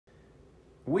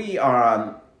We are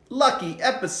on lucky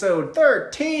episode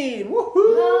 13. Woohoo!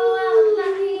 Oh, I'm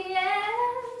lucky,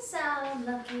 yes, I'm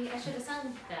lucky. I should have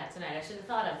sung that tonight. I should have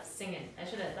thought of singing. I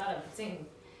should have thought of singing.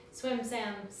 Swim,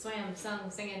 Sam, swam, sung,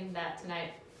 singing that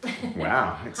tonight.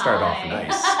 Wow, it started off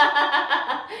nice.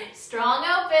 Strong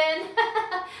open.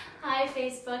 Hi,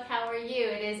 Facebook. How are you?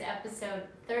 It is episode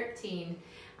 13.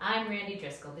 I'm Randi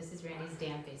Driscoll. This is Randi's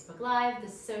Damn Facebook Live, the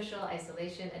social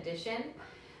isolation edition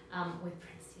with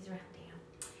Prince's Randi.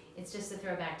 It's just a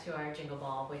throwback to our Jingle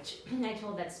Ball, which I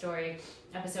told that story,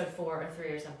 episode 4 or 3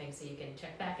 or something, so you can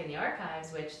check back in the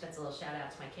archives, which that's a little shout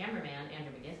out to my cameraman,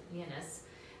 Andrew McGinnis,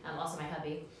 also my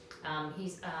hubby.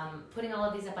 He's putting all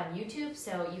of these up on YouTube,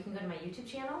 so you can go to my YouTube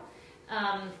channel.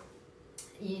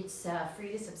 It's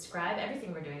free to subscribe.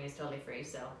 Everything we're doing is totally free,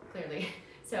 so clearly.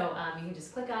 So you can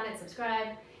just click on it,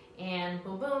 subscribe, and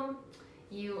boom, boom,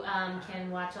 you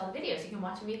can watch all the videos. You can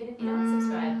watch them even if you don't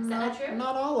subscribe. Is that not true?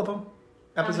 Not all of them.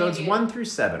 Episodes 1 through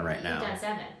 7 right now. You've done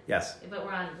 7. Yes. But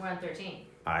we're on 13.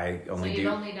 I only do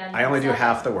done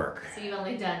half the work. So you've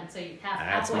only done half.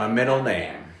 That's my middle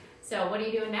name. There. So what are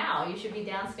you doing now? You should be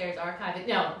downstairs archiving.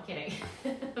 No, I'm kidding.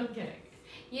 I'm kidding.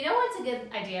 You know what's a good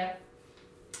idea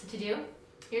to do?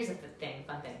 Here's a fun thing.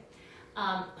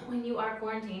 When you are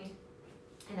quarantined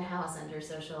in a house under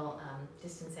social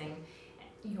distancing,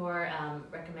 you're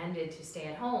recommended to stay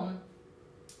at home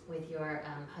with your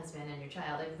husband and your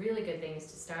child. A really good thing is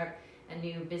to start a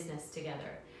new business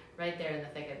together right there in the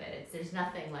thick of it. There's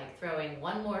nothing like throwing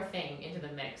one more thing into the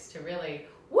mix to really,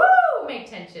 make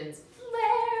tensions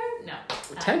flare. No.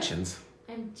 Tensions?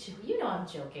 I'm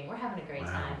joking. We're having a great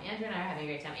time. Andrew and I are having a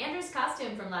great time. Andrew's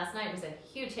costume from last night was a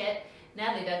huge hit.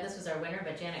 Natalie Douglas was our winner,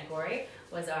 but Janet Gorey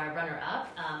was our runner-up.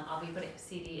 I'll be putting a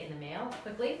CD in the mail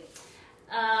quickly.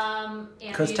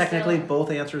 Because technically both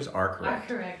answers are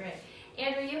correct. Are correct, right.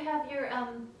 Andrew, you have your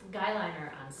guy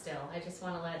liner on still. I just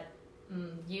want to let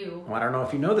you... Well, I don't know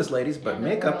if you know this, ladies, but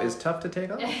makeup is tough to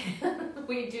take off.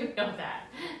 We do know that.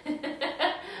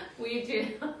 We do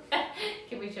know that.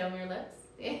 Can we show them your lips?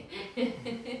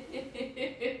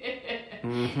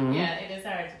 Mm-hmm. Yeah, it is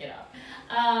hard to get off.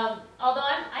 Although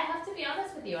I have to be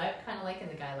honest with you, I'm kind of liking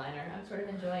the guy liner. I'm sort of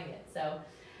enjoying it. So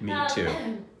me too.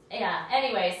 Yeah.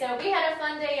 Anyway, so we had a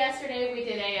fun day yesterday. We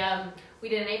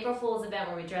did an April Fool's event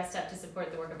where we dressed up to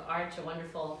support the work of Arch, a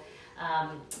wonderful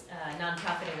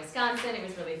nonprofit in Wisconsin. It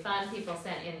was really fun. People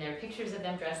sent in their pictures of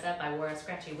them dressed up. I wore a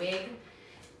scratchy wig.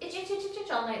 Itch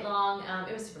all night long.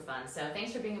 It was super fun. So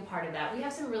thanks for being a part of that. We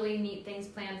have some really neat things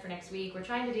planned for next week. We're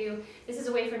trying to do, this is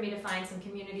a way for me to find some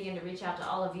community and to reach out to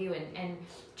all of you and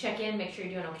check in, make sure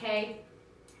you're doing okay.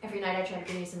 Every night I try to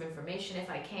bring you some information if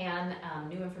I can,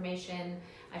 new information.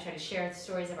 I try to share the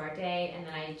stories of our day, and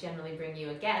then I generally bring you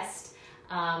a guest.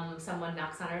 Someone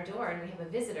knocks on our door and we have a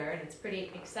visitor, and it's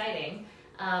pretty exciting.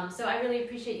 So I really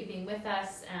appreciate you being with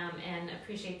us and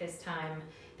appreciate this time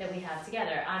that we have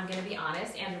together. I'm going to be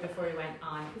honest, Andrew, before we went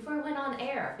on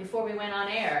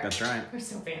air. That's right. We're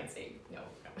so fancy. No.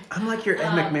 I'm like your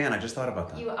Ed McMahon. I just thought about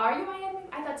that. Are you my Ed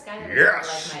McMahon? I thought Skylar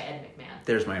was like my Ed McMahon.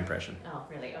 There's my impression. Oh,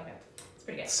 really? Okay. It's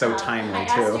pretty good. So timely, I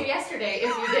too. asked you yesterday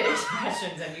if you did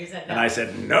expressions, and you said no. And I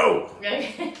said no.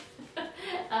 Okay.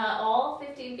 All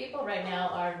 15 people right now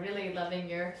are really loving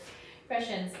your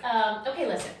impressions. Okay,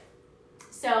 listen.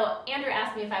 So Andrew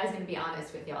asked me if I was going to be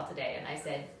honest with y'all today, and I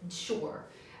said sure.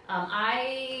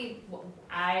 I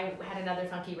had another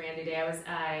funky Randy day.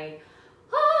 I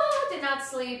did not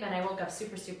sleep, and I woke up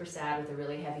super, super sad with a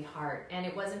really heavy heart. And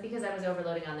it wasn't because I was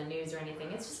overloading on the news or anything.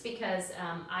 It's just because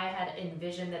I had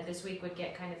envisioned that this week would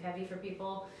get kind of heavy for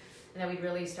people, and that we'd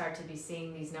really start to be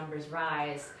seeing these numbers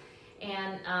rise.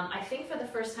 And I think for the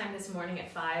first time this morning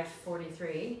at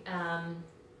 5:43,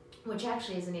 which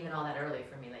actually isn't even all that early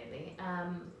for me lately,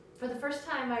 for the first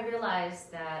time I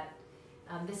realized that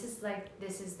this is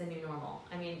the new normal.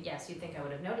 I mean, yes, you'd think I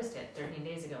would have noticed it 13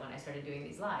 days ago when I started doing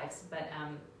these lives, but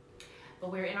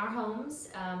we're in our homes,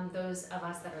 those of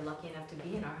us that are lucky enough to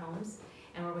be in our homes,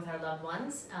 and we're with our loved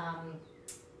ones,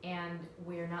 and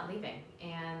we're not leaving,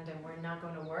 and we're not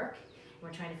going to work.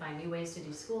 We're trying to find new ways to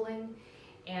do schooling,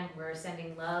 and we're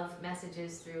sending love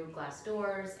messages through glass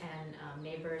doors, and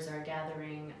neighbors are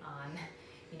gathering on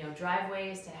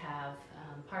driveways to have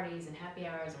parties and happy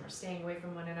hours, and we're staying away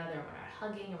from one another, and we're not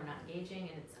hugging, and we're not engaging,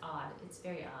 and it's odd. It's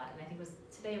very odd, and I think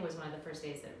today was one of the first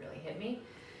days that it really hit me.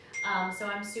 So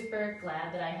I'm super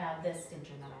glad that I have this. Didn't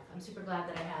turn that off. I'm super glad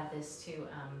that I have this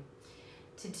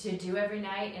to do every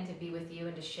night and to be with you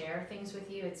and to share things with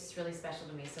you. It's just really special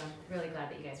to me. So I'm really glad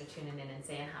that you guys are tuning in and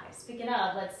saying hi. Speaking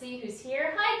of, let's see who's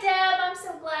here. Hi, Deb. I'm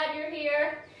so glad you're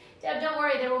here. Deb, don't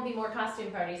worry. There will be more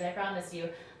costume parties. I promise you.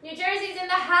 New Jersey's in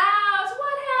the house.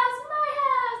 What house? My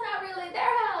house. Not really.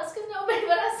 Their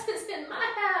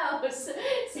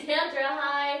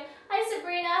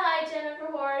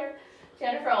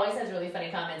Jennifer always has really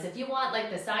funny comments. If you want like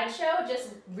the sideshow, just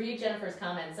read Jennifer's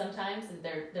comments. Sometimes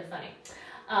they're funny.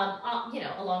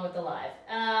 Along with the live.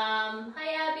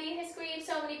 Hi Abby, hi Squeeb,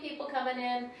 so many people coming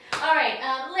in. All right,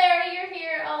 Larry, you're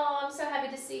here. Oh, I'm so happy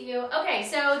to see you. Okay,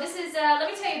 so this is, let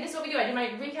me tell you, this is what we do. I do my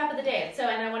recap of the day. So,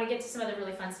 and I want to get to some other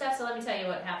really fun stuff, so let me tell you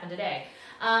what happened today.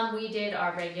 We did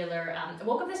our regular, I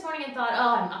woke up this morning and thought,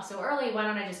 oh, I'm up so early, why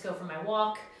don't I just go for my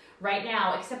walk right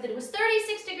now? Except that it was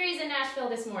 36 degrees in Nashville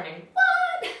this morning. What?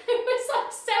 It was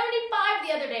like 75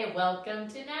 the other day. Welcome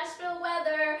to Nashville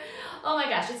weather. Oh my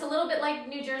gosh, it's a little bit like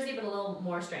New Jersey, but a little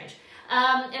more strange.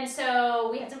 And so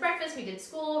we had some breakfast, we did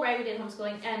school, right? We did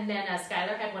homeschooling, and then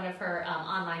Skylar had one of her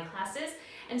online classes.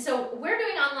 And so we're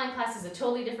doing online classes a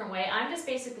totally different way. I'm just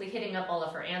basically hitting up all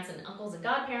of her aunts and uncles and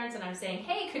godparents, and I'm saying,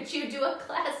 hey, could you do a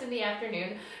class in the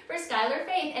afternoon for Skylar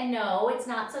Faith? And no, it's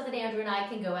not so that Andrew and I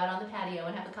can go out on the patio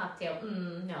and have a cocktail.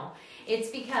 No, it's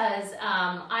because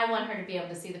I want her to be able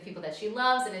to see the people that she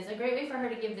loves, and it's a great way for her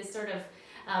to give this sort of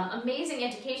amazing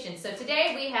education. So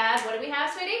today we had, what do we have,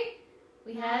 sweetie?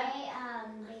 We had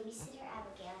My babysitter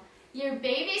Abigail. Your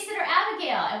babysitter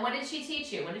Abigail. And what did she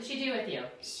teach you? What did she do with you?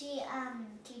 She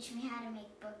teach me how to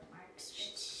make bookmarks,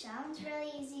 which sounds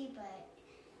really easy, but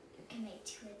you can make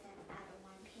 2 of them out of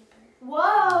 1 paper.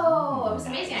 Whoa! It was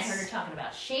amazing. I heard her talking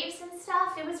about shapes and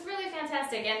stuff. It was really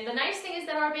fantastic. And the nice thing is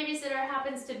that our babysitter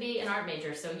happens to be an art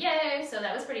major, so yay! So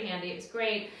that was pretty handy. It was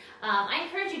great. I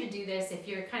encourage you to do this if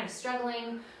you're kind of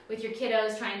struggling with your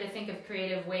kiddos, trying to think of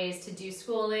creative ways to do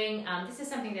schooling. This is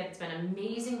something that's been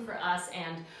amazing for us,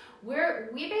 and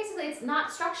we basically, it's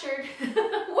not structured.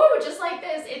 Woo, just like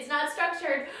this, it's not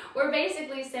structured. We're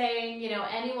basically saying,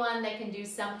 anyone that can do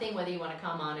something, whether you want to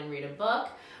come on and read a book,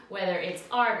 whether it's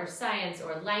art or science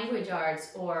or language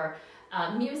arts or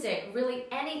music, really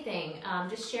anything,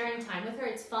 just sharing time with her.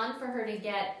 It's fun for her to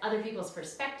get other people's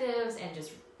perspectives and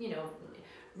just,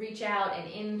 reach out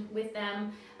and in with them.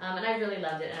 And I really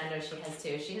loved it, and I know she has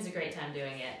too. She has a great time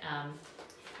doing it.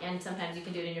 And sometimes you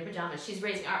can do it in your pajamas.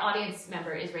 Our audience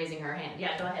member is raising her hand.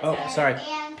 Yeah, go ahead. Oh, Sarah. sorry.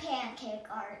 And pancake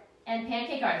art. And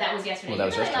pancake art. That was yesterday. Well, that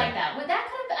was you really yesterday. like that.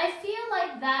 Well, I feel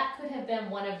like that could have been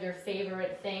one of your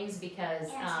favorite things because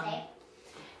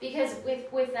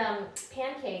with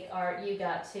pancake art, you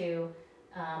got to.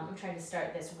 I'm trying to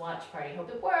start this watch party. Hope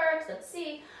it works. Let's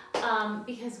see.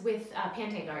 Because with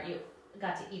pancake art, you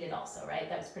got to eat it also, right?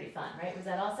 That was pretty fun, right? Was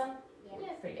that awesome?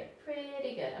 Yeah, pretty good.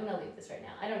 Pretty good. I'm going to leave this right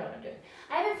now. I don't know what I'm doing.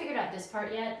 I haven't figured out this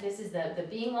part yet. This is the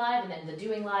being live, and then the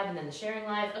doing live, and then the sharing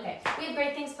live. Okay, we have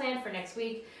great things planned for next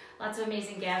week. Lots of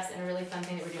amazing guests, and a really fun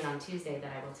thing that we're doing on Tuesday that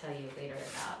I will tell you later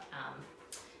about.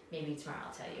 Maybe tomorrow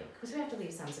I'll tell you, because we have to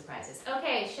leave some surprises.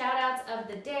 Okay, shout outs of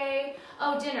the day.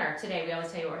 Oh, dinner today. We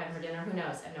always tell you what we're having for dinner. Who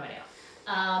knows? I have no idea.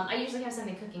 I usually have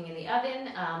something cooking in the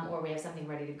oven, or we have something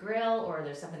ready to grill, or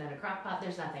there's something in a crock pot.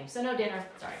 There's nothing. So no dinner.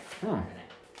 Sorry.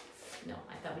 No,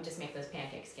 I thought we'd just make those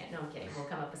pancakes. No, I'm kidding. We'll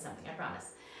come up with something, I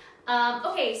promise.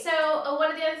 Okay, so one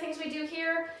of the other things we do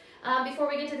here, before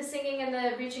we get to the singing and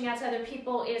the reaching out to other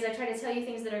people, is I try to tell you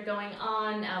things that are going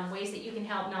on, ways that you can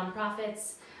help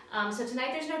nonprofits. So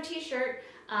tonight there's no t-shirt.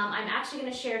 I'm actually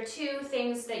going to share 2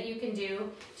 things that you can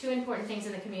do, 2 important things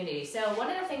in the community. So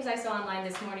one of the things I saw online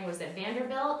this morning was that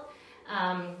Vanderbilt,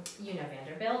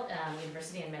 Vanderbilt,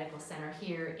 University and Medical Center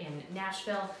here in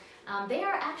Nashville, they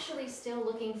are actually still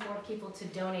looking for people to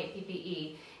donate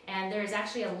PPE, and there's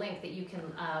actually a link that you can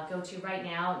go to right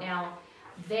now. Now,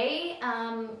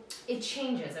 it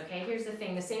changes, okay? Here's the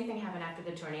thing, the same thing happened after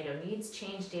the tornado. Needs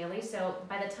change daily, so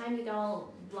by the time you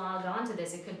all log on to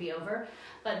this, it could be over,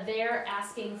 but they're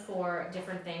asking for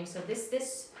different things. So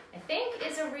this I think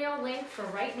is a real link for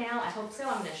right now. I hope so.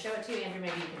 I'm going to show it to you. Andrew,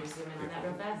 maybe you can just zoom in on that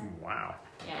real fast. Wow.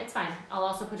 Yeah, it's fine. I'll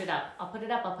also put it up. I'll put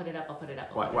it up.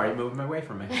 Why are you moving away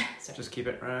from me? Just keep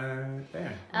it right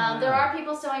there. There are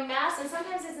people sewing masks, and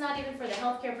sometimes it's not even for the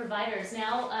healthcare providers.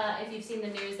 Now, if you've seen the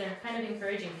news, they're kind of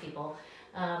encouraging people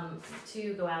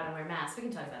to go out and wear masks. We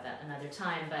can talk about that another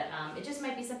time, but it just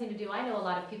might be something to do. I know a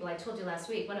lot of people. I told you last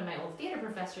week, one of my old theater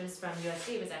professors from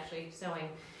USC was actually sewing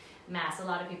masks. A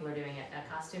lot of people are doing it.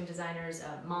 Costume designers,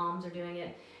 moms are doing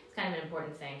it. It's kind of an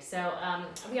important thing. So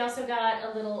we also got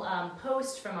a little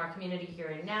post from our community here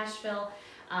in Nashville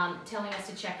telling us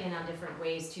to check in on different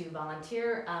ways to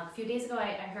volunteer. A few days ago,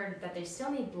 I heard that they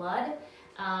still need blood.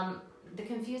 The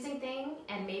confusing thing,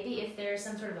 and maybe if there's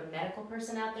some sort of a medical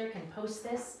person out there can post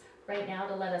this right now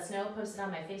to let us know, post it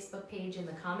on my Facebook page in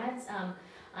the comments.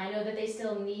 I know that they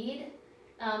still need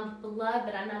blood,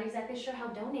 but I'm not exactly sure how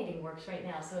donating works right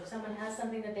now. So if someone has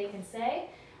something that they can say,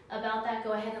 about that,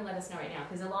 go ahead and let us know right now.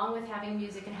 Because along with having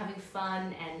music and having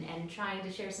fun and trying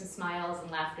to share some smiles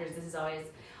and laughters, this is always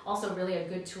also really a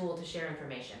good tool to share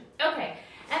information. Okay,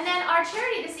 and then our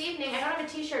charity this evening, I don't have a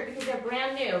t-shirt because they're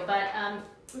brand new, but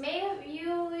you may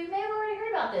have already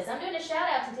heard about this. I'm doing a shout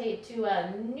out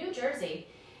to New Jersey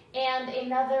and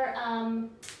another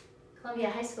Columbia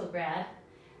High School grad.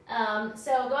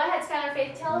 So go ahead, Skylar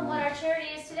Faith, tell them what our charity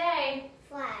is today.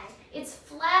 Flag. It's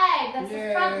Flag. That's Yay.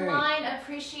 the Frontline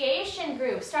Appreciation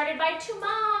Group, started by 2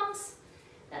 moms.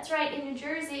 That's right, in New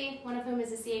Jersey, one of whom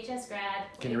is a CHS grad.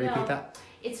 Can you repeat that?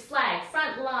 It's Flag,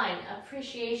 Frontline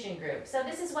Appreciation Group. So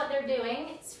this is what they're doing.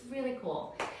 It's really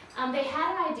cool. They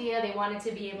had an idea. They wanted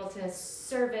to be able to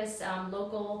service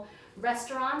local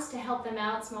restaurants to help them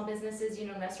out, small businesses. You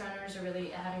know, restaurateurs are really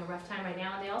having a rough time right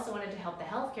now, and they also wanted to help the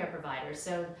healthcare providers.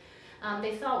 So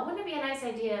they thought, wouldn't it be a nice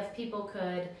idea if people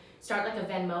could start like a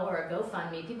Venmo or a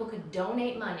GoFundMe? People could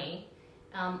donate money.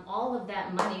 All of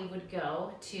that money would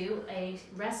go to a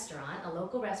restaurant, a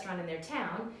local restaurant in their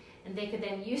town, and they could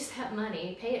then use that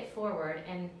money, pay it forward,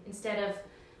 and instead of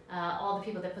all the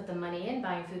people that put the money in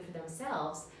buying food for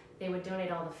themselves, they would donate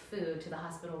all the food to the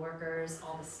hospital workers,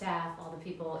 all the staff, all the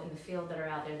people in the field that are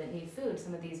out there that need food.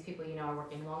 Some of these people, you know, are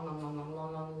working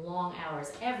long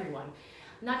hours. Everyone,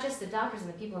 not just the doctors and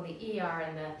the people in the ER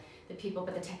and the people,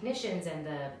 but the technicians and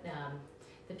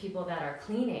the people that are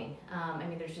cleaning. I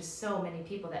mean, there's just so many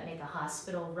people that make a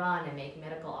hospital run and make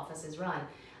medical offices run.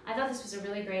 I thought this was a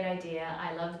really great idea.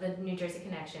 I love the New Jersey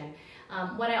connection.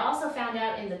 What I also found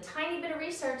out in the tiny bit of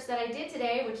research that I did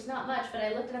today, which is not much, but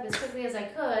I looked it up as quickly as I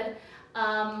could,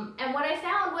 and what I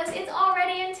found was it's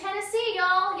already in Tennessee,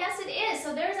 y'all. Yes, it is.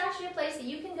 So there's actually a place that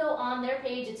you can go on their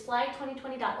page. It's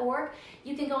flag2020.org.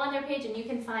 You can go on their page and you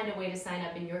can find a way to sign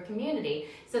up in your community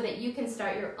so that you can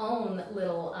start your own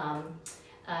little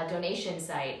donation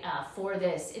site for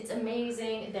this. It's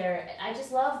amazing. I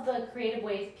just love the creative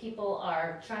ways people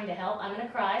are trying to help. I'm going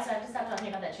to cry, so I have to stop talking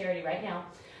about that charity right now.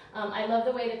 I love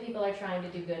the way that people are trying to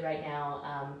do good right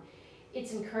now.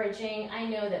 It's encouraging. I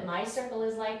know that my circle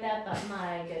is like that, but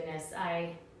my goodness,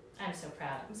 I'm so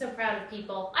proud. I'm so proud of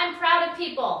people. I'm proud of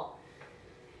people.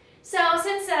 So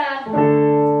since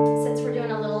we're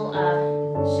doing a little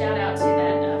shout out to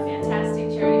that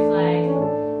fantastic charity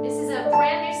Flag, this is a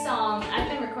brand new song. I've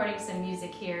been recording some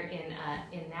music here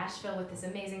in Nashville with this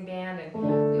amazing band, and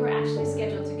we were actually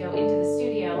scheduled to go into the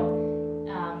studio.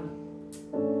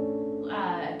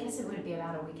 I guess it would be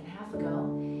about a week and a half ago,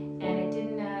 and it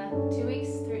didn't. 2 weeks,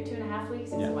 2.5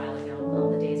 weeks. It was a while ago. All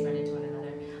the days run into one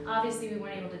another. Obviously, we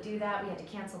weren't able to do that. We had to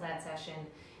cancel that session.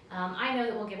 I know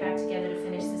that we'll get back together to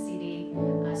finish the CD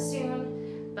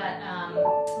soon, but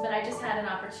I just had an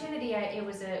opportunity. It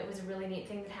was a really neat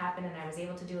thing that happened, and I was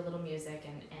able to do a little music,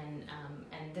 and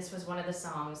this was one of the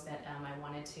songs that I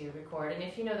wanted to record. And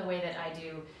if you know the way that I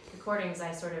do recordings,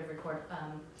 I sort of record,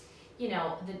 you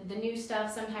know, the new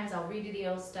stuff. Sometimes I'll redo the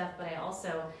old stuff, but I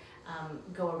also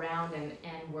go around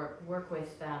and work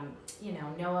with you know,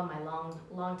 Noah, my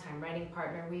long-time writing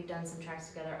partner. We've done some tracks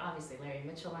together. Obviously, Larry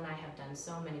Mitchell and I have done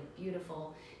so many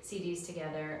beautiful CDs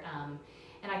together,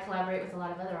 and I collaborate with a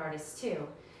lot of other artists too.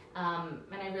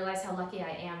 And I realize how lucky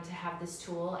I am to have this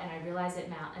tool, and I realize it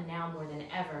now more than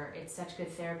ever. It's such good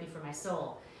therapy for my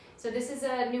soul. So this is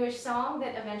a newish song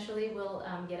that eventually will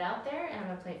get out there, and I'm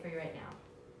going to play it for you right now.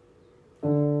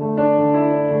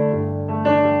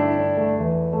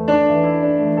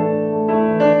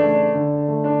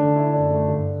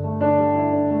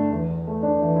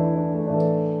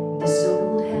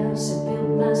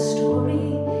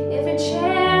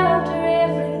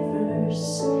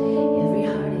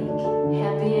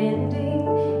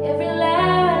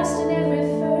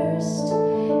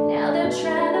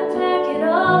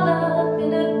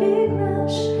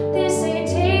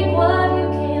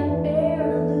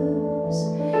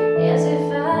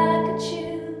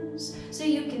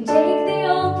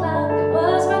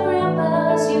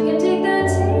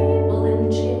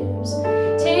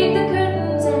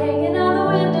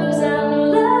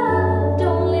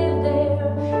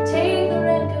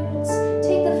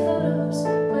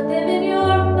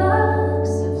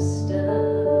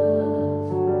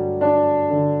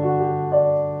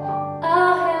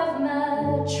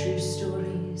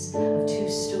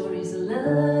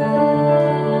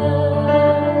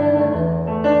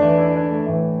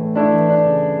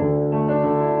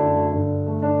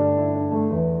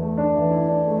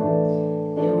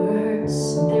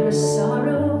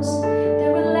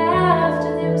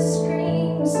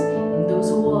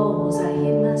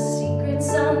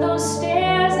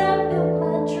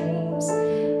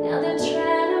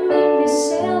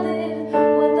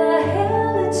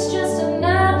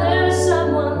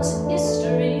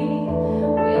 History.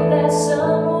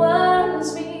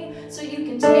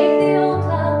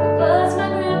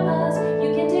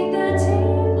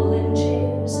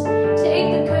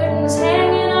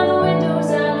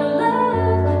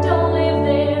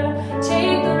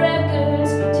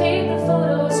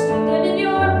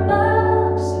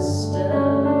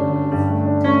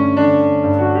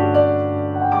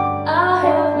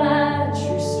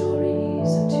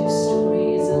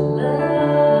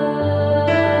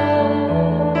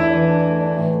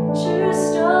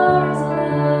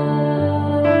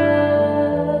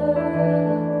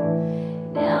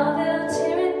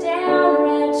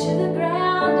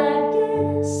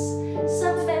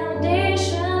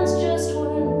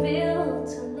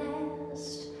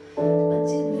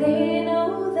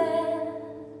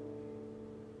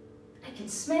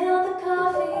 smell the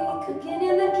coffee cooking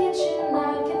in the kitchen.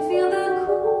 I can feel the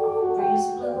cool breeze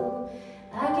blow.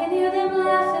 I can hear them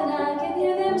laughing, I can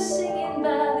hear them singing by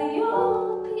the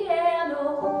old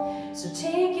piano. So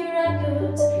take your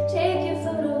records, take your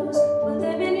photos, put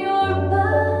them in your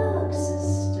box of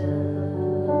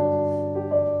stuff.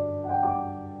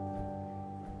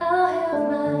 I'll have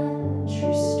my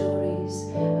true stories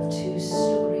of two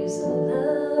stories of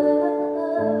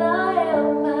love. I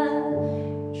have my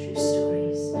true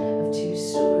stories of two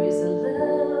stories of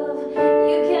love.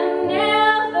 You can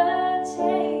never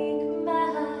take my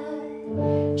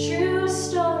true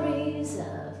stories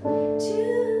of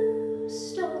two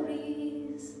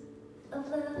stories of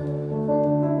love.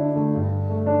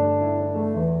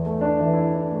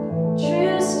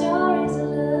 True stories of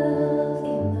love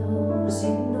in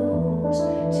those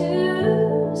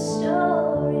two stories.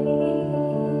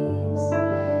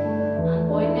 On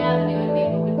Boynton Avenue in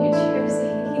Maplewood, New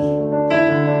Jersey.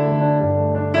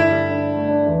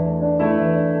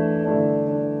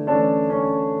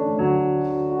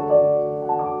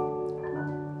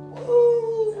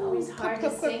 It's always hard to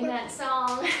sing that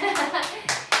song.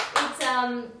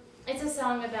 It's a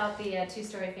song about the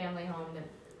two-story family home that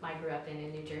I grew up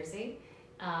in New Jersey.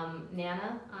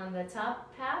 Nana on the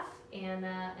top half and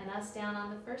us down on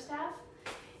the first half.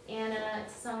 And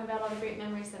it's a song about all the great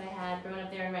memories that I had growing up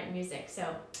there and writing music.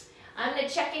 So I'm gonna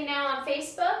check in now on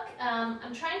Facebook.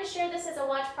 I'm trying to share this as a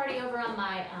watch party over on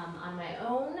my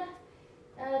own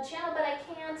channel, but I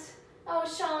can't. Oh,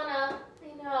 Shauna,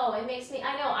 I know, it makes me,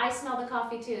 I know, I smell the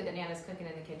coffee too that Nana's cooking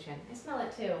in the kitchen. I smell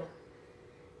it too.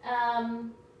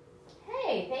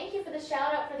 Hey, thank you for the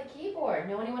shout out for the keyboard.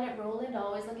 Know anyone at Roland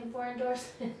always looking for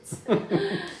endorsements?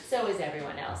 So is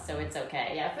everyone else, so it's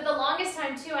okay. Yeah, for the longest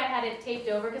time too, I had it taped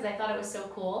over because I thought it was so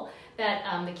cool that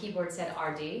the keyboard said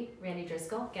RD, Randi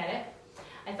Driscoll, get it?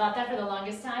 I thought that for the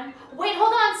longest time. Wait,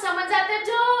 hold on, someone's at the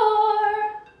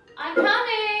door. I'm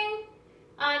coming.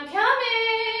 I'm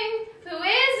coming. Who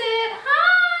is it?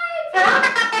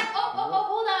 Hi. Oh,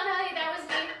 hold on, honey, that was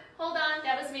me. Hold on,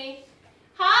 that was me.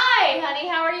 Hi, honey,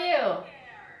 how are you?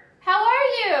 How are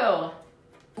you?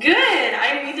 Good.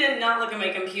 I need to not look at my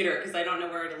computer because I don't know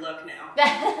where to look now.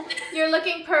 You're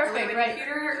looking perfect, my right?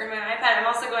 computer or my iPad. I'm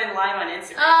also going live on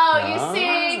Instagram. Oh, you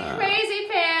see, crazy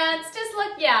pants. Just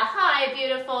look, yeah. Hi,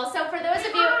 beautiful. So for those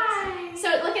of you,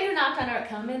 so look at who knocked on our,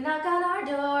 come and knock on our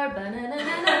door.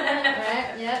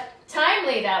 Right? Yep.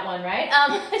 Timely that one, right?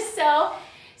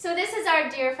 So this is our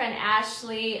dear friend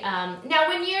Ashely. Now,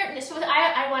 when you're, so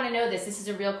I want to know this. This is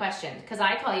a real question because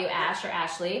I call you Ash or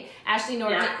Ashely. Ashely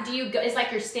Norton. Yeah. Do you go? Is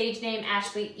like your stage name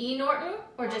Ashely E Norton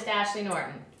or just Ashely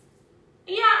Norton?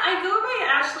 Yeah, I go by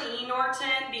Ashely E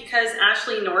Norton because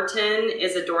Ashely Norton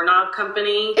is a doorknob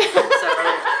company. So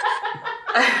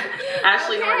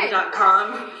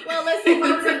AshelyNorton.com. Well, listen,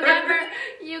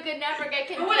 you could never get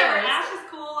confused. Whatever, Ash is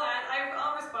cool.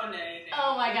 I'll respond to anything.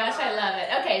 Oh my gosh, I love it.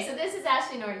 Okay, so this is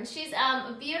Ashely Norton. She's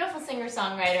a beautiful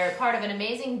singer-songwriter, part of an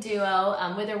amazing duo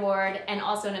with her Ward, and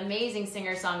also an amazing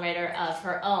singer-songwriter of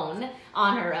her own,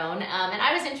 on her own. And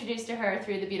I was introduced to her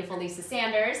through the beautiful Lisa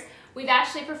Sanders. We've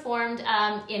actually performed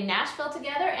in Nashville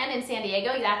together and in San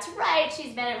Diego. That's right,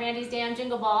 she's been at Randy's Damn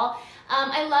Jingle Ball.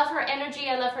 I love her energy,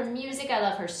 I love her music, I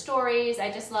love her stories,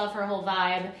 I just love her whole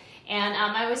vibe. And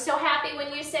I was so happy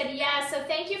when you said yes, so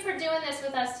thank you for doing this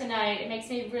with us tonight. It makes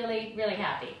me really, really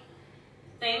happy.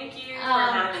 Thank you for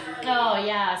having me. Oh,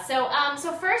 yeah. So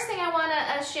first thing I want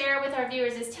to share with our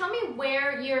viewers is tell me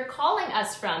where you're calling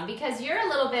us from, because you're a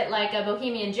little bit like a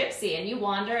bohemian gypsy and you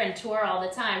wander and tour all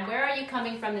the time. Where are you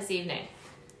coming from this evening?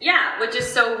 Yeah, which is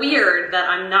so weird that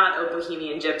I'm not a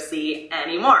bohemian gypsy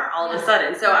anymore all of a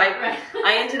sudden. So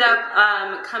I ended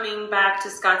up coming back to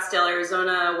Scottsdale,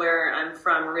 Arizona, where I'm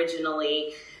from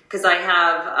originally, because I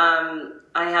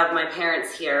have my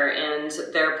parents here and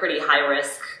they're pretty high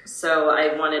risk. So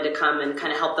I wanted to come and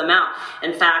kind of help them out.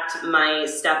 In fact, my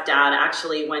stepdad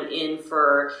actually went in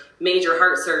for major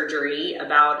heart surgery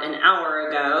about an hour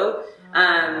ago.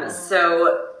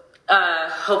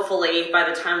 Hopefully by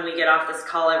the time we get off this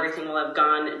call, everything will have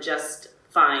gone just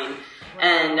fine. Wow.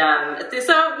 And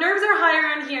so nerves are high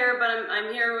around here, but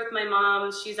I'm here with my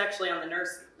mom. She's actually on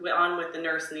with the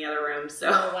nurse in the other room. So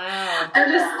wow.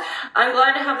 I'm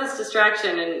glad to have this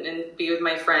distraction and be with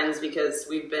my friends because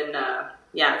we've been,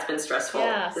 it's been stressful.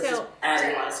 Yeah, this is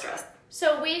adding a lot of stress.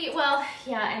 So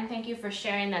and thank you for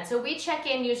sharing that. So we check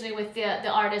in usually with the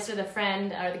artist or the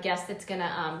friend or the guest that's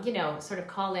gonna, sort of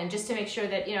call in just to make sure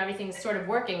that, everything's sort of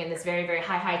working in this very, very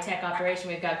high-tech operation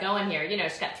we've got going here.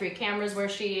 She's got 3 cameras where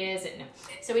she is. And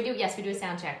so we do a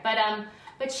sound check. But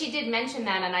But she did mention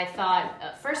that, and I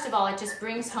thought, first of all, it just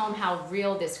brings home how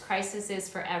real this crisis is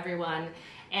for everyone.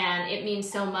 And it means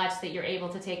so much that you're able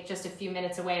to take just a few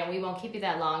minutes away, and we won't keep you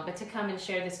that long, but to come and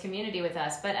share this community with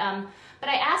us. But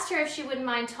I asked her if she wouldn't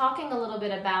mind talking a little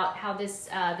bit about how this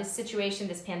situation,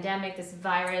 this pandemic, this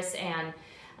virus, and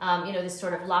this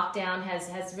sort of lockdown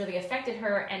has really affected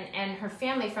her and her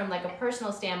family from like a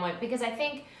personal standpoint, because I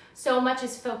think so much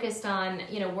is focused on,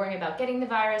 worrying about getting the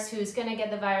virus, who's going to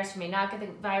get the virus, who may not get the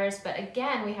virus. But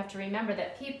again, we have to remember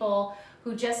that people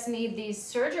who just need these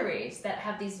surgeries, that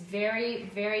have these very,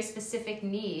 very specific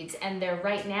needs, and their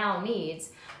right now needs,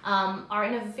 are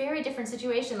in a very different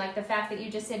situation. Like the fact that you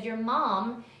just said your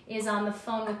mom is on the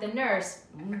phone with the nurse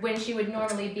when she would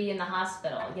normally be in the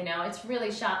hospital. It's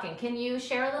really shocking. Can you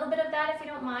share a little bit of that, if you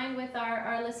don't mind, with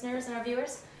our listeners and our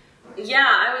viewers? Yeah,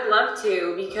 I would love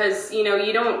to, because you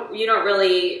don't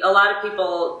really, a lot of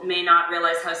people may not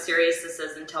realize how serious this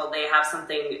is until they have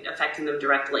something affecting them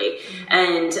directly.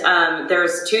 And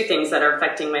there's two things that are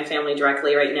affecting my family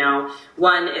directly right now.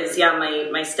 One is,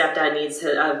 my stepdad needs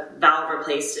a valve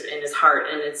replaced in his heart,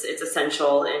 and it's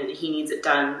essential, and he needs it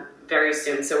done very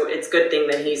soon. So it's a good thing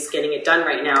that he's getting it done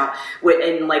right now,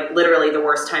 in like literally the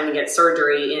worst time to get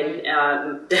surgery in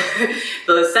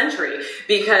the century,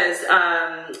 because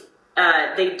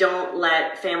they don't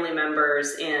let family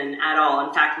members in at all.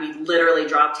 In fact, we literally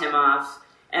dropped him off,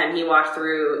 and he walked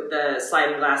through the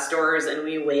sliding glass doors, and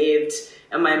we waved,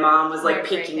 and my mom was like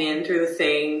peeking in through the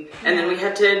thing, and then we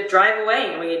had to drive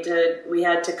away, and we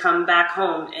had to come back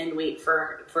home and wait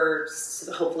for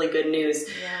hopefully good news,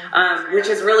 which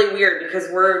is really weird,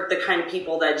 because we're the kind of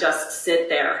people that just sit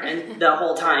there and the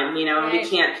whole time, and we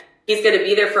can't. He's going to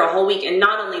be there for a whole week, and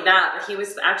not only that, but he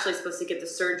was actually supposed to get the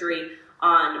surgery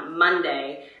on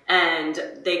Monday, and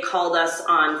they called us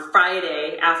on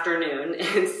Friday afternoon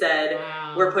and said,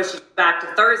 we're pushing back to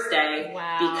Thursday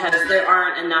because there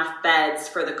aren't enough beds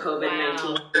for the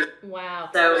COVID-19. Wow.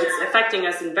 So it's affecting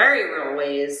us in very real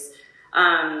ways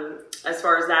as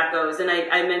far as that goes. And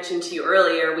I mentioned to you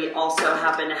earlier, we also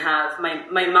happen to have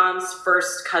my mom's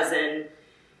first cousin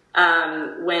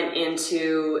went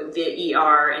into the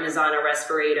ER and is on a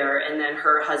respirator, and then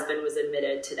her husband was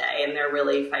admitted today, and they're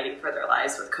really fighting for their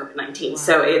lives with COVID-19. Wow.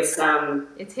 So it's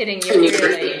hitting you really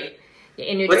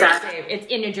in New Jersey. It's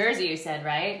in New Jersey, you said,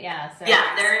 right? Yeah. So.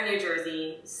 Yeah, they're in New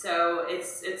Jersey. So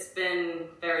it's been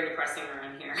very depressing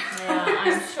around here. Yeah,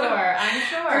 I'm sure. And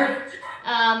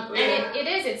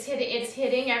it's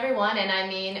hitting everyone. And I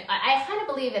mean, I kind of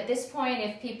believe at this point,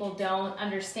 if people don't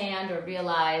understand or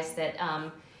realize that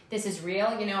this is real,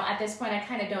 at this point, I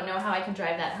kind of don't know how I can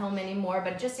drive that home anymore.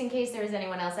 But just in case there is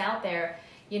anyone else out there,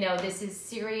 this is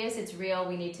serious, it's real,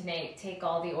 we need to take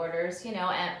all the orders.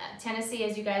 And Tennessee,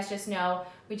 as you guys just know,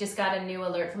 we just got a new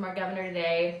alert from our governor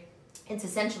today. It's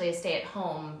essentially a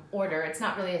stay-at-home order. It's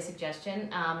not really a suggestion.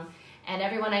 And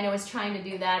everyone I know is trying to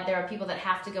do that. There are people that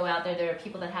have to go out there. There are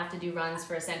people that have to do runs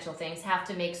for essential things, have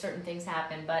to make certain things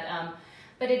happen.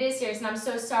 But it is serious, and I'm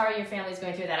so sorry your family's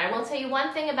going through that. I will tell you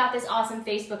one thing about this awesome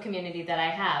Facebook community that I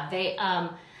have.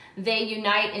 They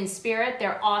unite in spirit.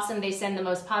 They're awesome. They send the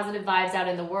most positive vibes out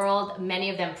in the world. Many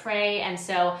of them pray, and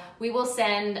so we will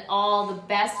send all the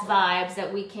best vibes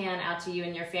that we can out to you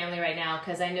and your family right now,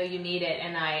 because I know you need it,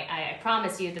 and I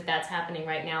promise you that that's happening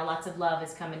right now. Lots of love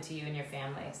is coming to you and your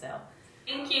family. So,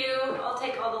 thank you. I'll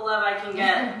take all the love I can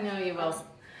get. No, you will.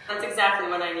 That's exactly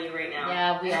what I need right now.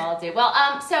 Yeah, we all do. Well,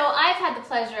 so I've had the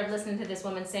pleasure of listening to this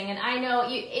woman sing, and I know,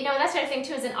 that's what I think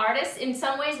too as an artist. In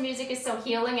some ways, music is so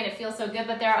healing and it feels so good,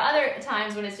 but there are other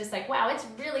times when it's just like, wow, it's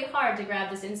really hard to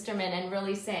grab this instrument and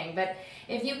really sing. But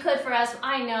if you could for us,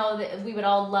 I know that we would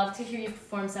all love to hear you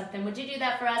perform something. Would you do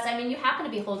that for us? I mean, you happen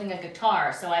to be holding a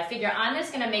guitar, so I figure I'm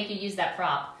just going to make you use that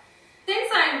prop.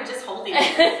 Since I'm just holding it,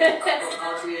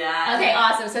 I'll do that. Okay,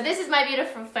 awesome. So this is my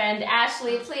beautiful friend,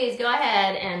 Ashely. Please go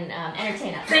ahead and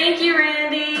entertain us. Thank you,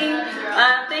 Randy.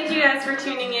 Thank you guys for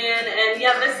tuning in. And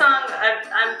yeah, this song,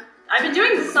 I've been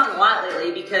doing this song a lot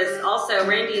lately, because also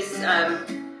Randy's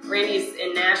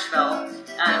in Nashville,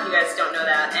 if you guys don't know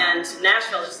that. And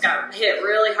Nashville just got hit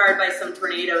really hard by some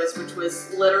tornadoes, which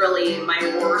was literally my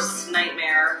worst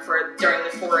nightmare during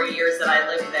the 4 years that I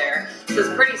lived there. So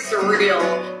it's pretty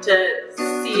surreal to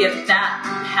see if that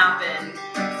happened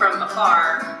from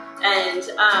afar. And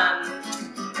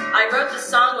I wrote the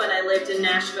song when I lived in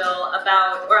Nashville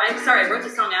I wrote the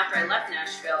song after I left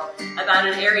Nashville about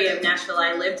an area of Nashville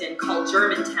I lived in called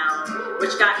Germantown,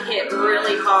 which got hit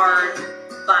really hard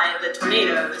by the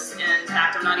tornadoes. And in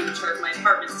fact, I'm not even sure if my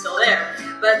apartment's still there.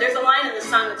 But there's a line in the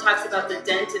song that talks about the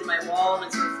dent in my wall, and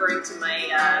it's referring to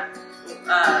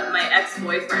my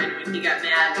ex-boyfriend when he got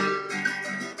mad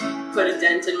put a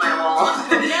dent in my wall.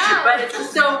 No. But it's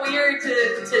just so weird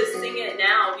to sing it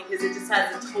now because it just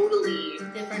has a totally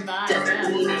different vibe.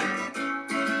 different meaning.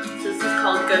 So this is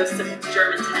called Ghosts of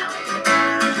Germantown.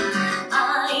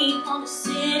 I want to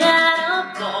sit at a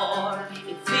bar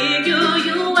and figure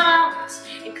you out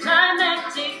in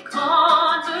climactic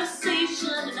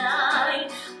conversation, and I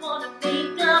want to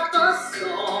make up a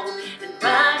song and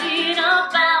write it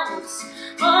about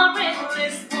our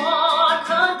endless war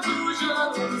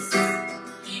conclusions.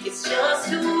 It's just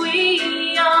who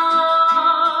we are,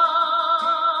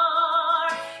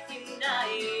 and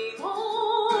I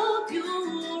hope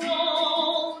you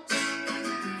won't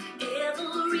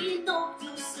every note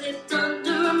you slipped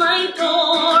under my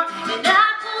door, and I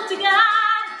hope to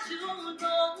God you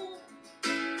know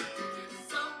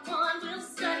someone will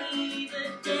study the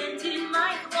dent in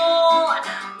my core,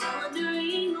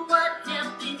 wondering what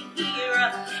happened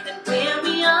here and where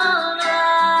we are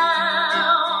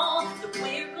now, the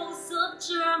warehouse of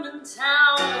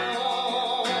Germantown.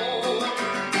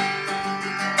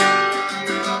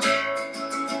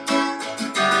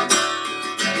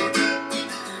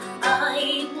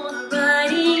 I wanna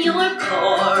ride in your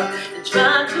car and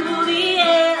drive to the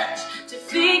edge to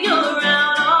figure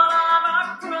out all of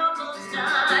our problems.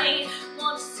 I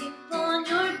wanna sip on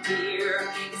your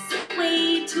beer, is it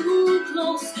way too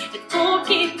close, and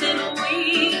forget that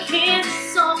we can't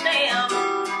solve them.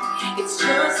 It's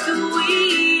just who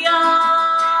we are,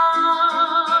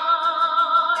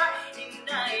 and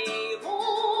I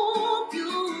hope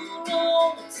you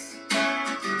won't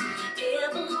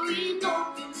every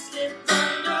note you slipped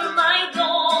under my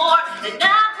door, and I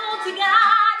hope to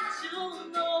God that you'll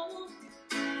know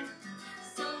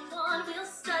someone will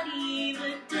study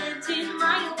the dent in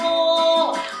my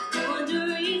wall,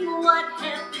 wondering what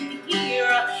happened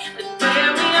here and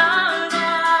where we are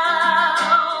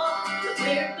now, the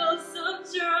warehouse of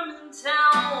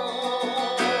Germantown.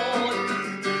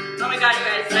 Oh my God, you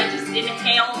guys, I just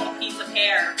inhaled a piece of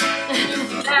hair.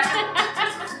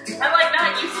 I'm like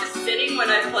not used to sitting when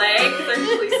I play because I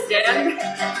usually stand.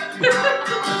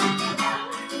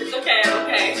 It's okay, I'm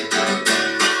okay.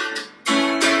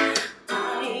 I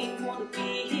wanna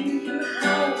be in your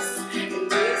house and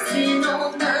listen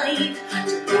all night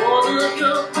to all of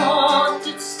your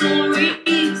haunted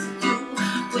stories. You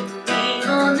put me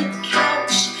on the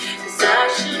couch 'cause I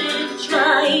shouldn't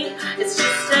drive. It's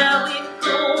just how it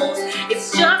goes.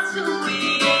 It's just who we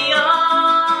are.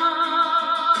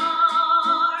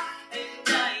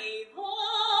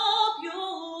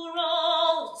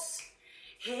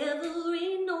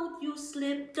 Every note you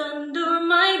slipped under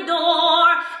my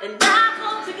door, and I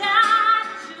hope to God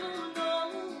you know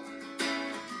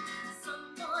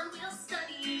someone will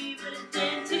study the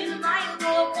dent in my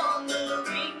door,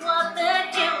 wondering what the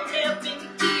hell happened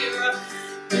here,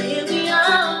 where we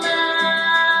are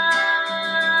now,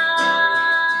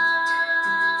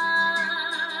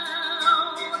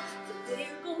 the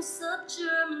warehouse of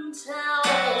Germantown.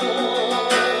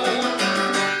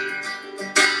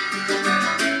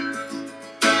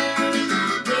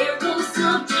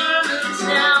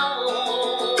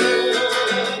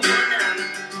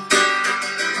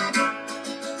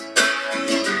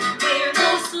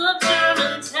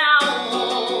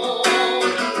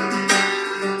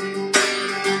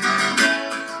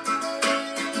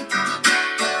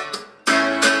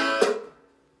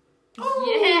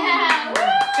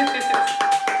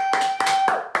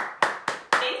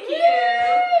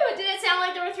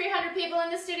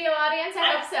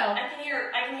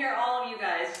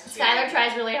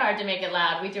 To make it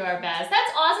loud. We do our best.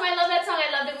 That's awesome. I love that song. I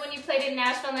loved it when you played it in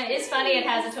Nashville. And it is funny. It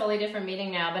has a totally different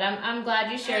meaning now, but I'm glad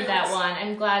you shared that one.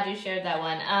 I'm glad you shared that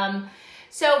one.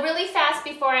 So really fast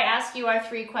before I ask you our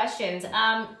 3 questions,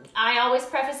 I always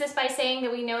preface this by saying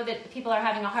that we know that people are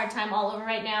having a hard time all over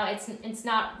right now. It's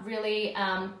not really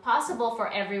possible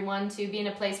for everyone to be in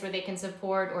a place where they can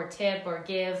support or tip or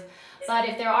give. But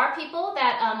if there are people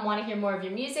that want to hear more of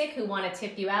your music, who want to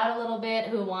tip you out a little bit,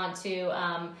 who want to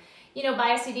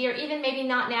buy a CD, or even maybe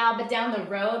not now, but down the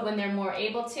road when they're more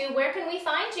able to, where can we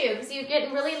find you? Because you're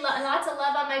getting really lots of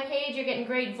love on my page. You're getting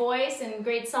great voice and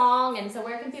great song, and so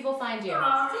where can people find you?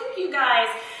 Oh, thank you guys.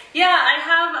 Yeah, I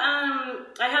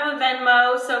have a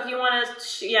Venmo, so if you want to,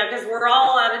 because we're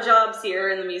all out of jobs here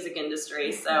in the music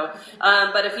industry. So,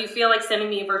 but if you feel like sending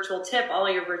me a virtual tip, all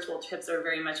of your virtual tips are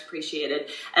very much appreciated.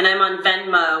 And I'm on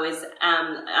Venmo is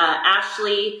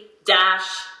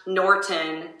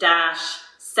Ashely-Norton-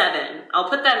 7. I'll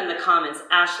put that in the comments.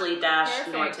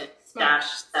 Ashely-Norton. Smart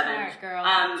girl.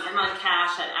 I'm on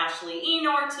Cash at Ashely E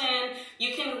Norton.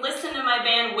 You can listen to my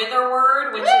band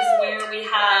Witherword, which is where we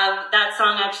have that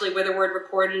song actually Witherword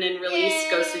recorded and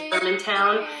released, goes to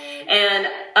Germantown. And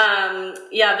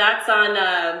that's on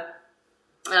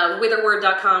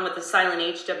witherword.com with the silent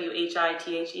H,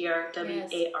 WHITHERWARD.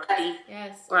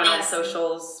 Yes. We're on all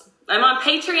socials. I'm on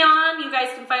Patreon. You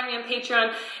guys can find me on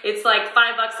Patreon. It's like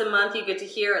 $5 a month. You get to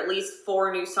hear at least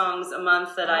 4 new songs a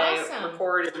month that I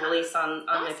record and release on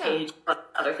my page.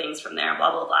 Other things from there,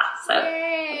 blah, blah, blah. So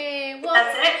well,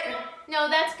 that's it. No,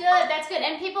 that's good. That's good.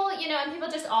 And people, people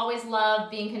just always love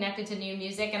being connected to new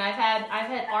music. And I've had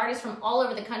artists from all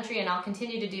over the country, and I'll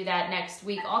continue to do that next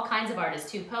week. All kinds of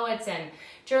artists too, poets and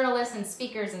journalists and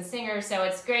speakers and singers. So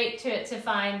it's great to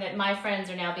find that my friends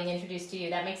are now being introduced to you.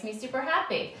 That makes me super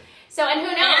happy. So, and who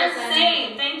knows? And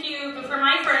same. Thank you for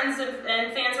my friends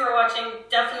and fans who are watching.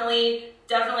 Definitely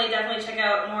check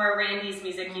out more Randi's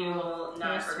music. You will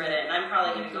not regret it. And I'm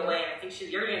probably going to go away. I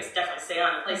think you're going to definitely stay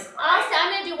on and play some more.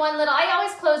 I'm going to do one little, I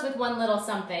always close with one little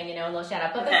something, a little shout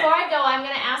out. But before I go, I'm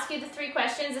going to ask you the 3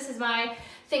 questions. This is my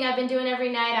thing I've been doing every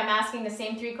night. I'm asking the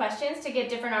same 3 questions to get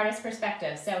different artists'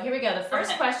 perspectives. So here we go. The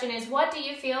first question is, what do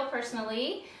you feel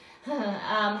personally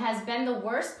has been the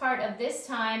worst part of this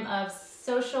time of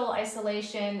social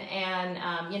isolation and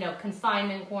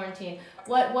confinement, quarantine?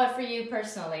 What for you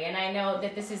personally? And I know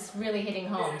that this is really hitting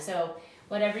home, so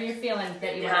whatever you're feeling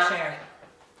that you want to share.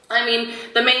 I mean,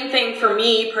 the main thing for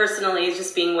me personally is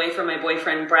just being away from my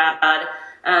boyfriend Brad.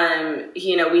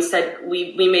 We said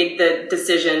we made the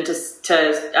decision to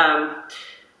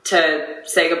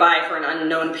say goodbye for an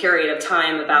unknown period of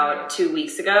time about 2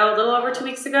 weeks ago, a little over 2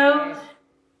 weeks ago.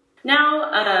 Now,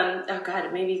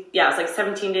 it was like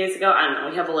 17 days ago. I don't know.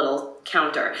 We have a little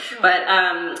counter, but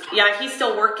he's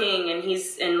still working, and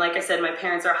like I said, my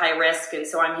parents are high risk, and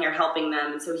so I'm here helping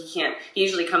them. And so he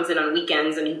usually comes in on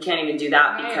weekends, and he can't even do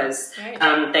that because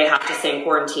they have to stay in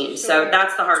quarantine. So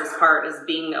that's the hardest part, is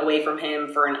being away from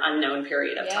him for an unknown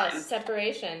period of time.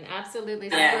 Separation,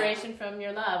 absolutely separation from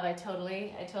your love. I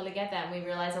totally get that. And we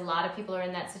realize a lot of people are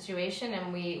in that situation,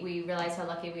 and we realize how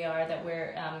lucky we are that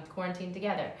we're quarantined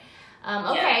together.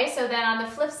 So then on the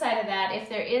flip side of that, if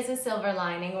there is a silver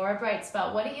lining or a bright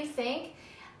spot, what do you think?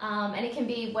 And it can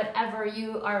be whatever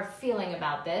you are feeling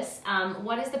about this.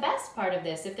 What is the best part of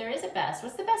this? If there is a best,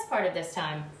 what's the best part of this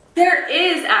time? There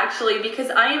is, actually, because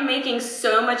I am making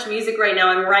so much music right now.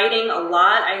 I'm writing a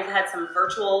lot. I've had some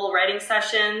virtual writing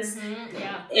sessions,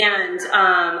 and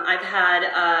I've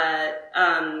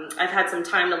had some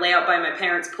time to lay out by my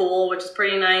parents' pool, which is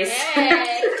pretty nice.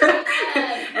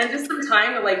 And just some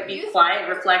time to be quiet,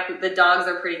 reflect. The dogs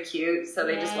are pretty cute, so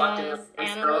they just walked in.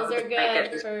 Animals are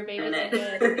good. Fur babies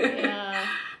are good. Yeah,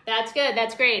 that's good.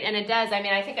 That's great, and it does. I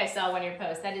mean, I think I saw one of your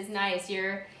posts. That is nice.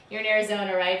 You're in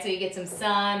Arizona, right? So you get some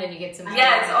sun and you get some...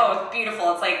 Yeah, it's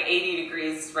beautiful. It's like 80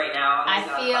 degrees right now. I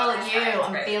feel you.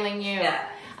 I'm feeling you. Yeah.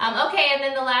 Okay, and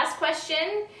then the last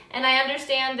question, and I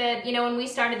understand that, when we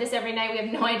started this every night, we have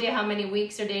no idea how many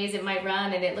weeks or days it might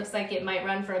run, and it looks like it might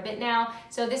run for a bit now.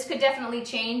 So this could definitely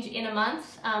change in a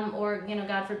month, or,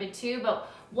 God forbid, 2. But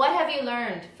what have you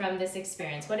learned from this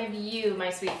experience? What have you, my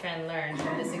sweet friend, learned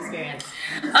from this experience?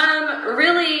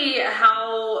 Really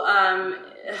how...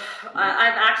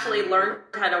 I've actually learned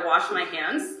how to wash my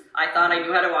hands. I thought I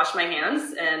knew how to wash my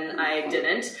hands, and I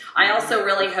didn't. I also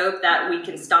really hope that we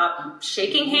can stop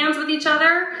shaking hands with each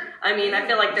other. I mean, I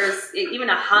feel like even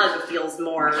a hug feels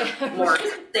more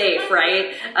safe,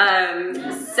 right? And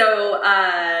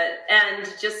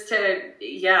just to,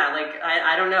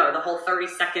 I don't know, the whole 30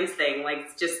 seconds thing,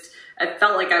 I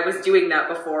felt like I was doing that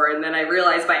before, and then I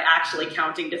realized by actually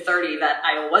counting to 30 that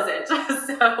I wasn't.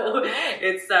 So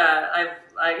it's,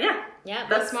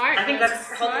 that's smart. I think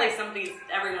that's hopefully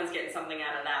everyone's getting something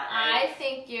out of that. Right? I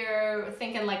think you're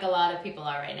thinking like a lot of people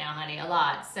are right now, honey, a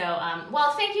lot. So,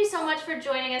 well, thank you so much for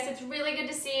joining us. It's really good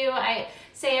to see you. I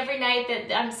say every night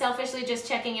that I'm selfishly just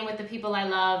checking in with the people I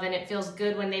love, and it feels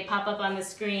good when they pop up on the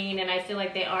screen, and I feel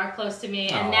like they are close to me.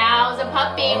 And now's a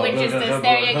puppy, which is this.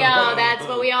 There you go. That's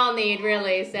what we all need,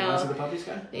 really. So. You want to see the puppy,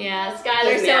 Sky? Yeah,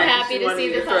 Skylar's so happy to see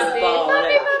the puppy.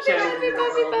 Puppy, puppy,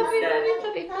 puppy, puppy,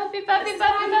 puppy, puppy, puppy, puppy,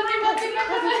 puppy,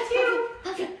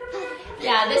 puppy.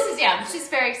 Yeah, she's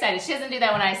very excited. She doesn't do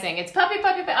that when I sing. It's puppy,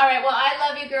 puppy, puppy. All right, well, I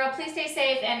love you, girl. Please stay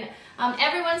safe. And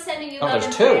everyone's sending you love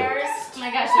and prayers. Oh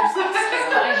my gosh, there's two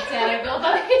identical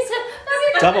puppies.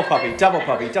 Double puppy, double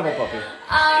puppy, double puppy.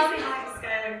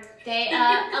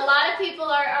 A lot of people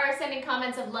are sending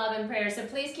comments of love and prayers, so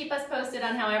please keep us posted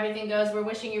on how everything goes. We're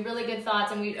wishing you really good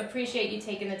thoughts, and we appreciate you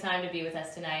taking the time to be with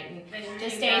us tonight. And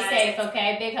just stay safe,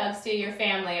 okay? Big hugs to your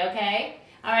family, okay?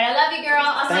 All right, I love you, girl.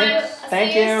 I'll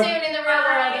Thank see you you. soon in the real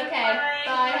world. Okay. Bye.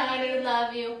 Bye, honey.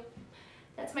 Love you.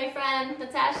 That's my friend.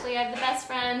 That's Ashely. I have the best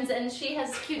friends, and she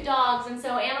has cute dogs, and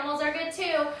so animals are good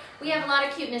too. We have a lot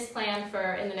of cuteness planned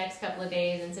for in the next couple of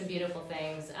days and some beautiful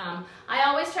things. I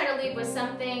always try to leave with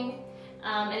something,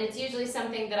 and it's usually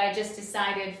something that I just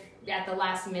decided at the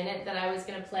last minute that I was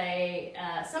going to play.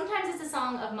 Sometimes it's a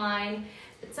song of mine,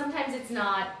 but sometimes it's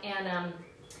not. And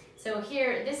so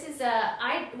here, this is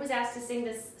I was asked to sing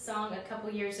this song a couple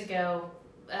years ago.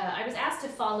 I was asked to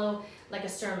follow like a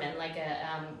sermon, like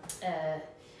a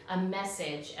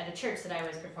message at a church that I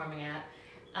was performing at.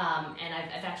 And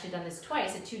I've actually done this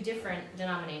twice at 2 different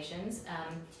denominations.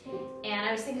 And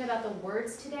I was thinking about the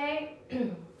words today.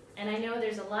 And I know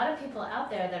there's a lot of people out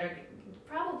there that are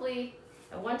probably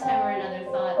at one time or another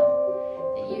thought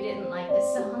that you didn't like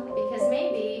this song because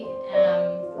maybe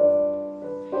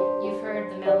you've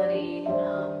heard the melody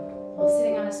while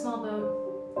sitting on a small boat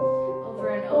over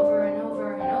and over and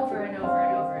over and over and over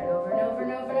and over and over and over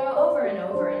and over and over and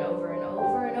over and over and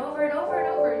over and over and over and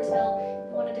over until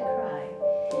you wanted to cry.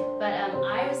 But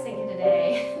I was thinking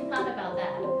today, not about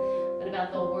that, but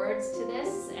about the words to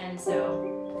this, and so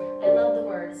I love the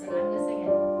words, and I'm going to sing it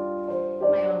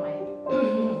my own way.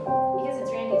 Because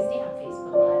it's Randi's Day on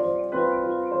Facebook Live.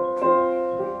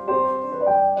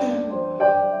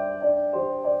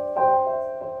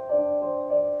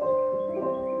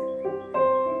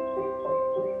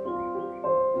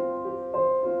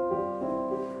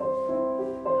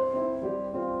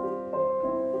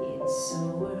 It's a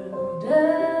world of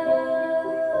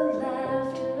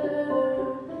laughter,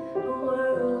 a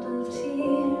world of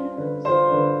tears.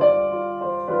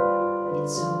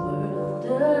 It's a world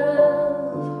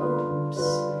of hopes.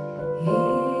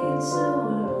 It's a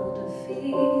world of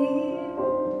fear.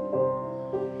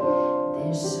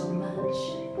 There's so much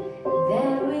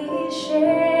that we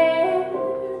share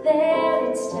that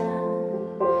it's time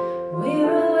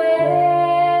we're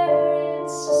aware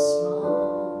it's a small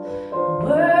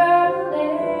world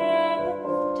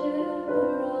after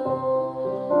all.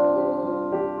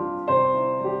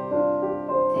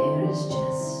 There is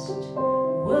just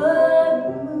one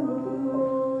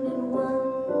moon and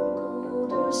one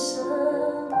golden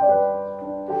sun,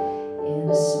 and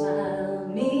a smile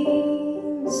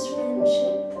means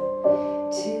friendship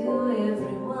to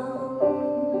everyone.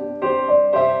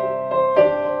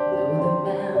 Though the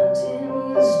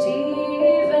mountains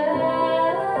divide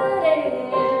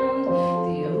and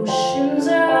the oceans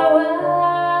are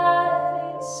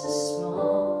wide, it's a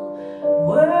small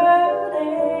world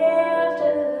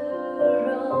after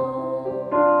all.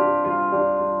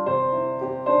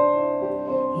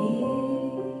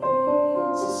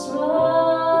 It's a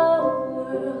small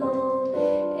world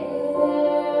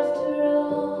after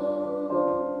all.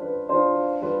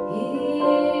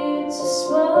 It's a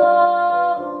small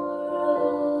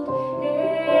world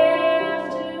after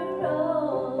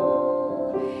all.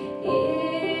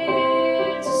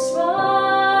 It's a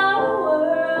small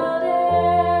world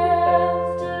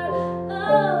after all.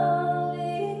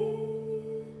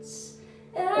 It's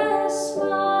a small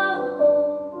world.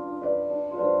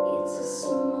 It's a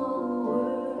small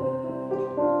world after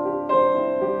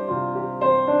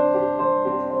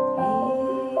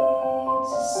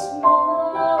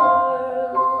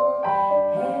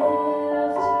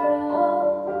all.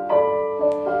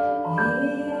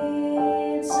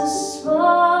 It's a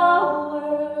small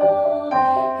world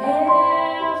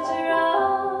after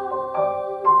all.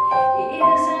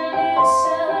 Isn't it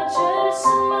such a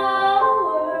small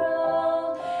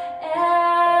world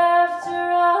after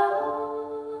all?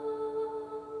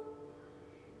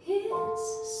 It's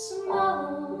a small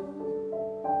world.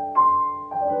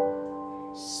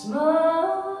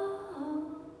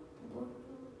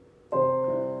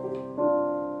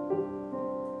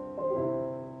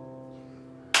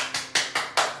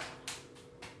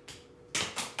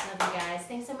 Love you guys.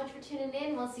 Thanks so much for tuning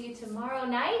in. We'll see you tomorrow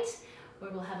night,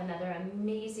 where we'll have another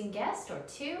amazing guest or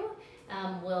 2.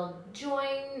 We'll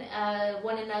join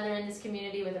one another in this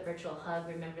community with a virtual hug.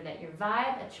 Remember that your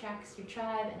vibe attracts your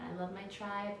tribe, and I love my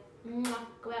tribe. Mwah.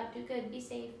 Go out, do good, be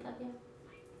safe. Love you.